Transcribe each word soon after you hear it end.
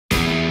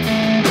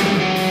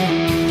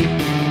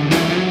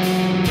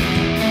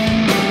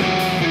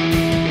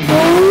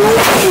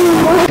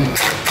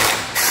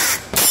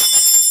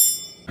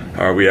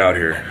we out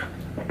here.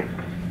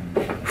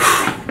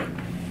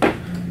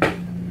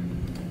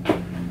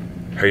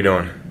 How you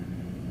doing?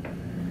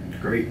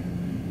 Great.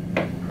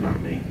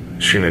 Not me.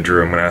 Sheena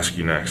Drew, I'm gonna ask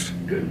you next.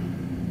 Good.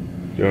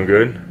 Doing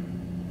good?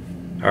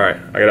 Alright,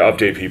 I gotta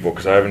update people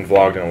because I haven't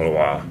vlogged in a little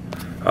while.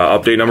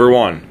 Update number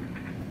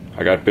 1.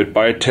 I got bit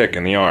by a tick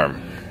in the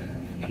arm.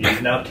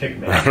 He's now tick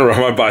man. Around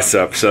my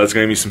bicep, so that's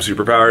gonna give me some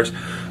superpowers.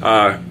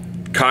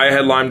 Kaya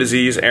had Lyme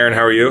disease. Aaron,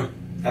 how are you?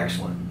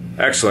 Excellent.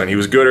 Excellent. He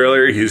was good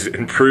earlier. He's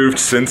improved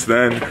since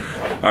then.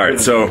 Alright,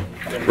 so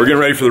we're getting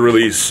ready for the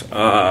release.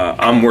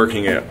 I'm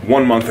working it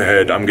 1 month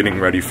ahead. I'm getting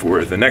ready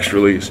for the next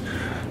release.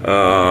 We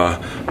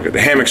got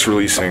the hammocks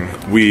releasing.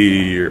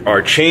 We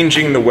are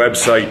changing the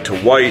website to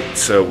white,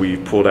 so we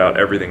pulled out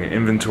everything in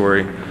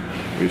inventory.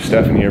 We have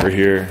Stephanie over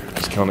here.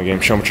 She's killing the game.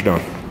 Show them what you're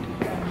doing.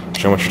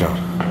 Show them what you're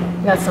doing.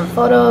 We got some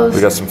photos.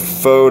 We got some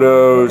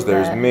photos.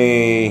 There's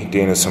me.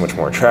 Dana's so much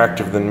more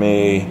attractive than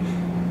me.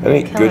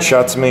 Any good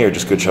shots of me or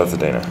just good shots of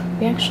Dana?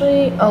 We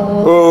actually,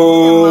 oh.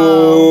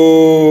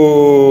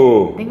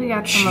 I think we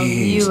got some of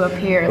you up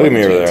here. Look at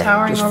me over there.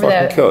 Towering just over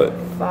fucking that kill it.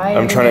 fire.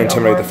 I'm trying to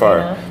intimidate the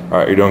fire.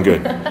 Alright, you're doing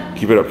good.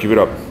 Keep it up, keep it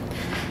up.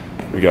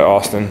 We got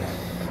Austin.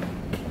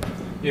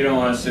 You don't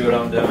want to see what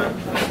I'm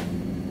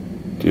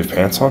doing. Do you have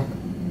pants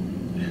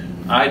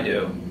on? I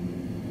do.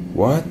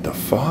 What the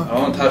fuck? I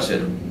won't touch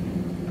it.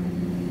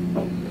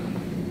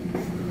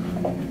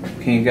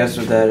 Can you guess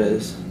what that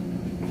is?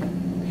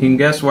 You can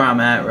guess where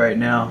I'm at right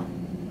now.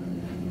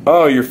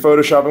 Oh, you're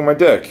photoshopping my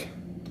dick.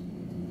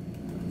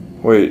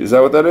 Wait, is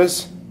that what that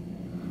is?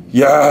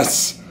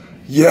 Yes!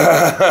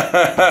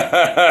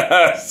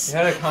 Yes! You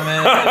had to come in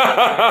at the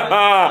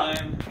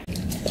time.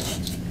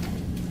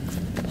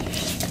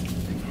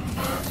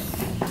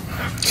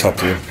 What's up,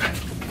 dude?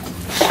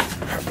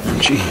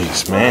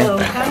 Jeez, man. Hello,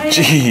 hi.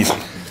 Jeez.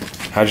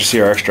 How'd you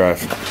see our X-Drive?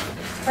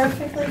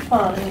 Perfectly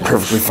fine.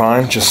 Perfectly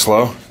fine, just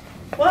slow?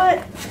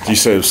 What? Did you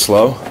say it was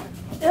slow?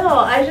 No,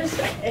 I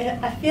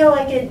feel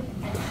like it,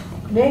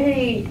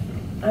 maybe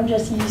I'm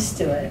just used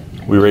to it.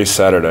 We raced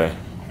Saturday.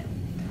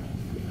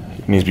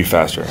 It needs to be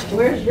faster.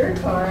 Where's your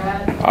car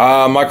at?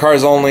 My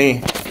car's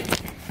only...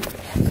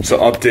 So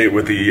update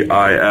with the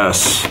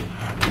IS.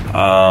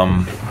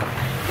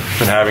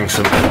 Been having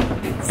some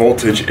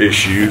voltage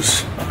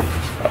issues.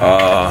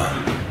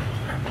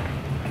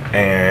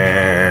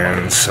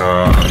 And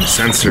some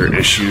sensor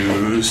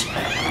issues.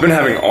 Been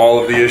having all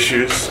of the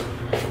issues.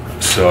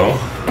 So,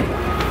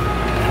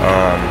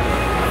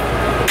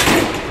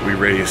 we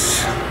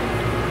race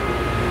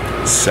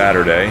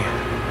Saturday,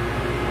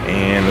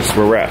 and this is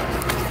where we're at.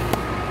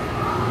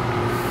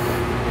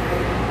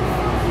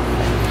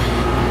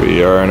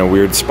 We are in a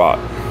weird spot.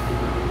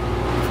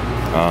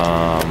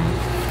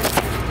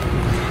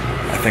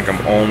 I think I'm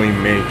only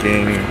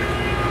making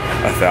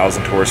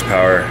 1,000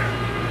 horsepower.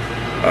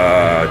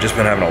 Just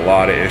been having a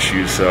lot of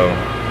issues, so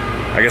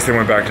I guess they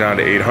went back down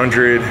to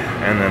 800,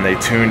 and then they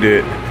tuned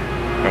it,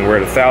 and we're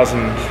at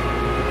 1,000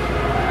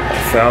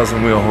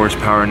 wheel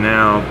horsepower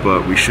now,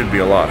 but we should be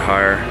a lot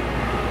higher.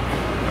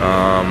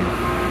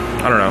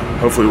 I don't know.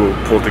 Hopefully we'll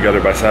pull it together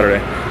by Saturday.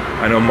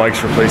 I know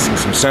Mike's replacing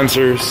some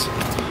sensors,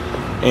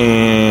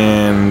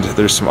 and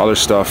there's some other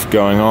stuff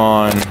going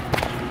on,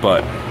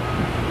 but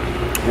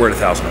we're at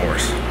 1,000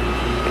 horse,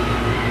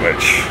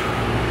 which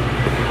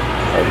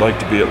I'd like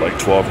to be at like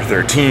 12 or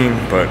 13,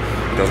 but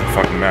it doesn't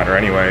fucking matter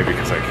anyway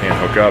because I can't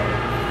hook up.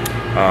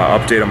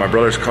 Update on my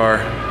brother's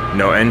car,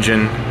 no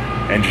engine.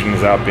 Engine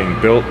is out being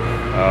built,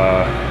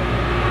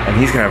 and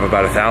he's gonna have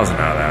about 1,000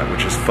 out of that,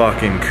 which is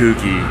fucking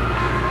kooky.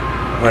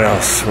 What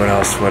else? What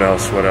else? What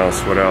else? What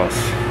else? What else?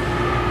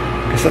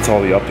 I guess that's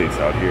all the updates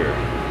out here.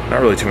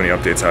 Not really too many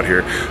updates out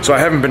here. So I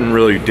haven't been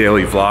really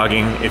daily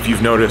vlogging, if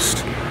you've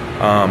noticed,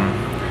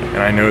 and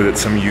I know that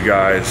some of you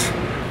guys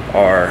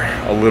are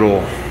a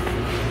little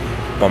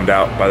bummed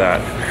out by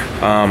that.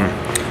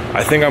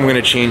 I think I'm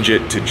gonna change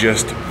it to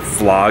just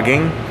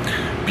vlogging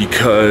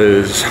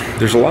because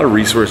there's a lot of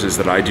resources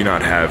that I do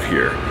not have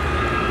here.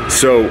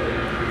 So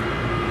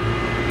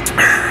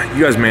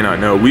you guys may not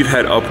know, we've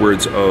had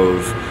upwards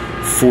of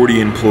 40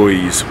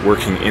 employees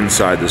working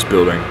inside this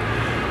building.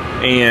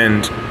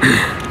 And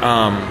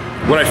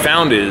what I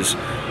found is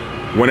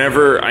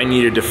whenever I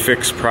needed to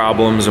fix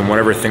problems and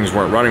whenever things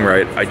weren't running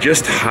right, I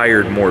just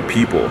hired more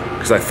people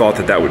because I thought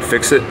that that would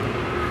fix it.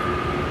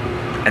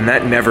 And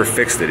that never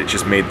fixed it. It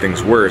just made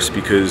things worse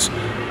because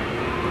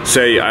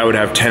say I would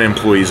have 10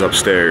 employees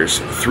upstairs,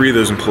 3 of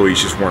those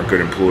employees just weren't good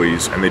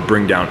employees and they'd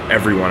bring down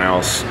everyone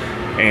else.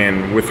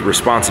 And with the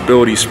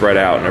responsibility spread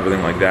out and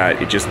everything like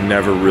that, it just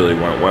never really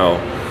went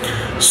well.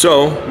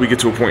 So we get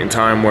to a point in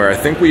time where I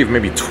think we have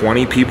maybe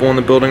 20 people in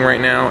the building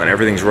right now and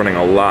everything's running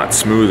a lot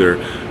smoother,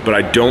 but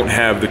I don't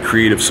have the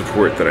creative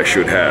support that I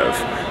should have.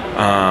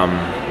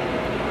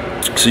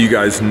 So you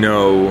guys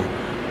know,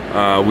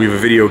 we have a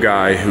video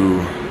guy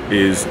who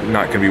is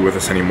not gonna be with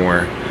us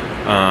anymore.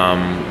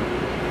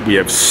 We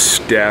have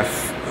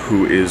Steph,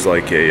 who is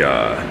like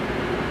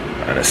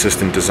an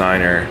assistant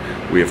designer.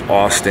 We have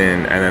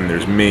Austin, and then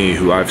there's me,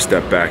 who I've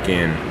stepped back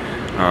in,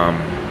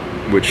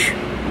 which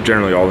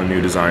generally all the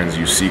new designs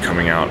you see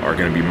coming out are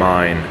going to be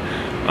mine,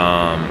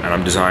 and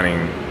I'm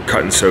designing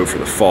cut and sew for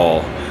the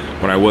fall,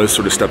 when I was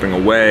sort of stepping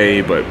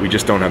away, but we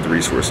just don't have the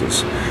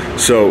resources.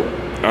 So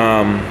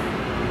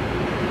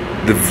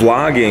the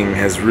vlogging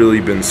has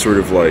really been sort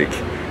of like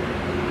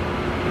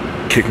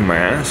kicking my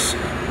ass,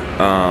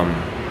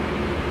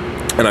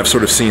 and I've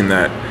sort of seen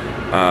that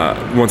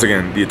once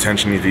again the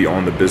attention needs to be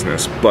on the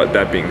business. But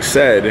that being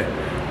said,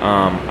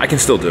 I can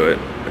still do it.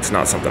 It's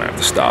not something I have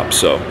to stop.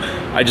 So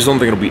I just don't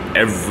think it'll be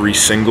every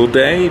single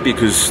day,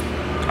 because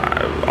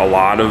a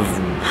lot of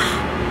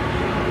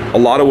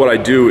what I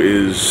do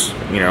is,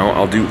 you know,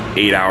 I'll do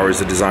 8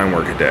 hours of design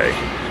work a day,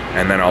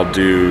 and then I'll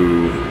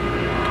do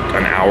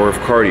an hour of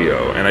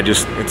cardio, and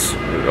it's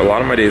a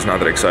lot of my day is not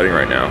that exciting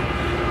right now,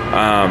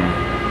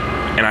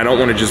 and I don't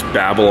want to just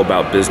babble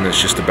about business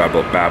just to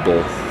babble about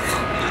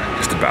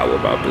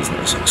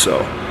business.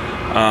 So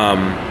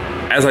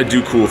as I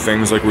do cool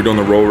things, like we're doing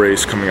the roll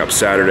race coming up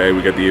Saturday,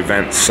 we got the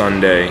event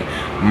Sunday,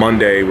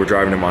 Monday we're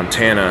driving to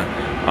Montana.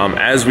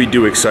 As we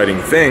do exciting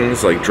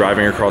things like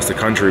driving across the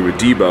country with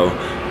Debo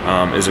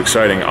is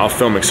exciting, I'll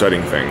film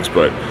exciting things,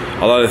 but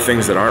a lot of the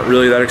things that aren't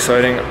really that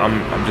exciting,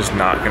 I'm just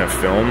not gonna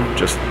film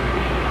just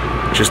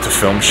to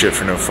film shit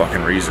for no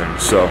fucking reason.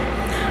 So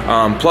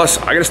plus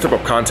I gotta step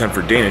up content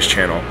for Dana's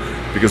channel,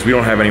 because we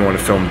don't have anyone to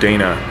film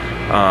Dana.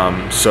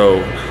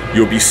 So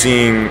you'll be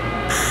seeing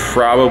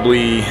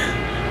probably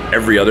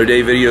every other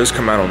day videos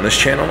come out on this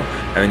channel,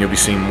 and then you'll be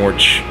seeing more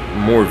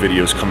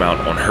videos come out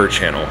on her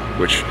channel,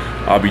 which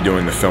I'll be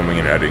doing the filming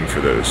and editing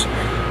for those.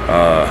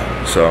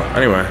 So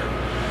anyway,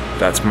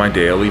 that's my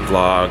daily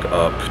vlog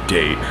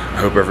update. I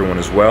hope everyone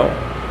is well.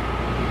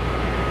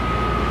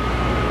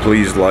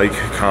 Please like,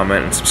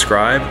 comment, and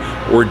subscribe,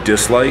 or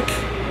dislike,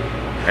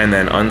 and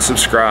then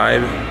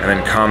unsubscribe, and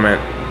then comment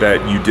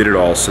that you did it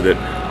all, so that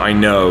I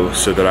know,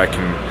 so that I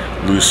can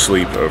lose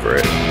sleep over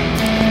it.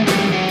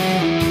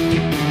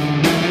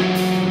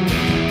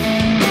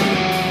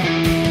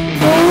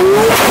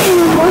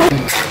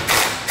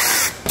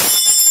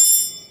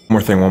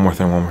 One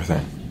more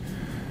thing.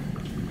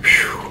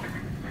 Whew.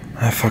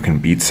 That fucking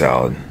beet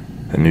salad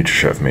that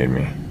NutriChef made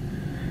me.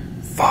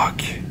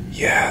 Fuck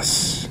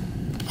yes.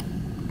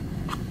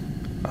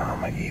 I'm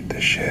gonna eat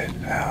the shit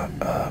out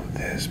of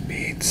this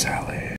beet salad.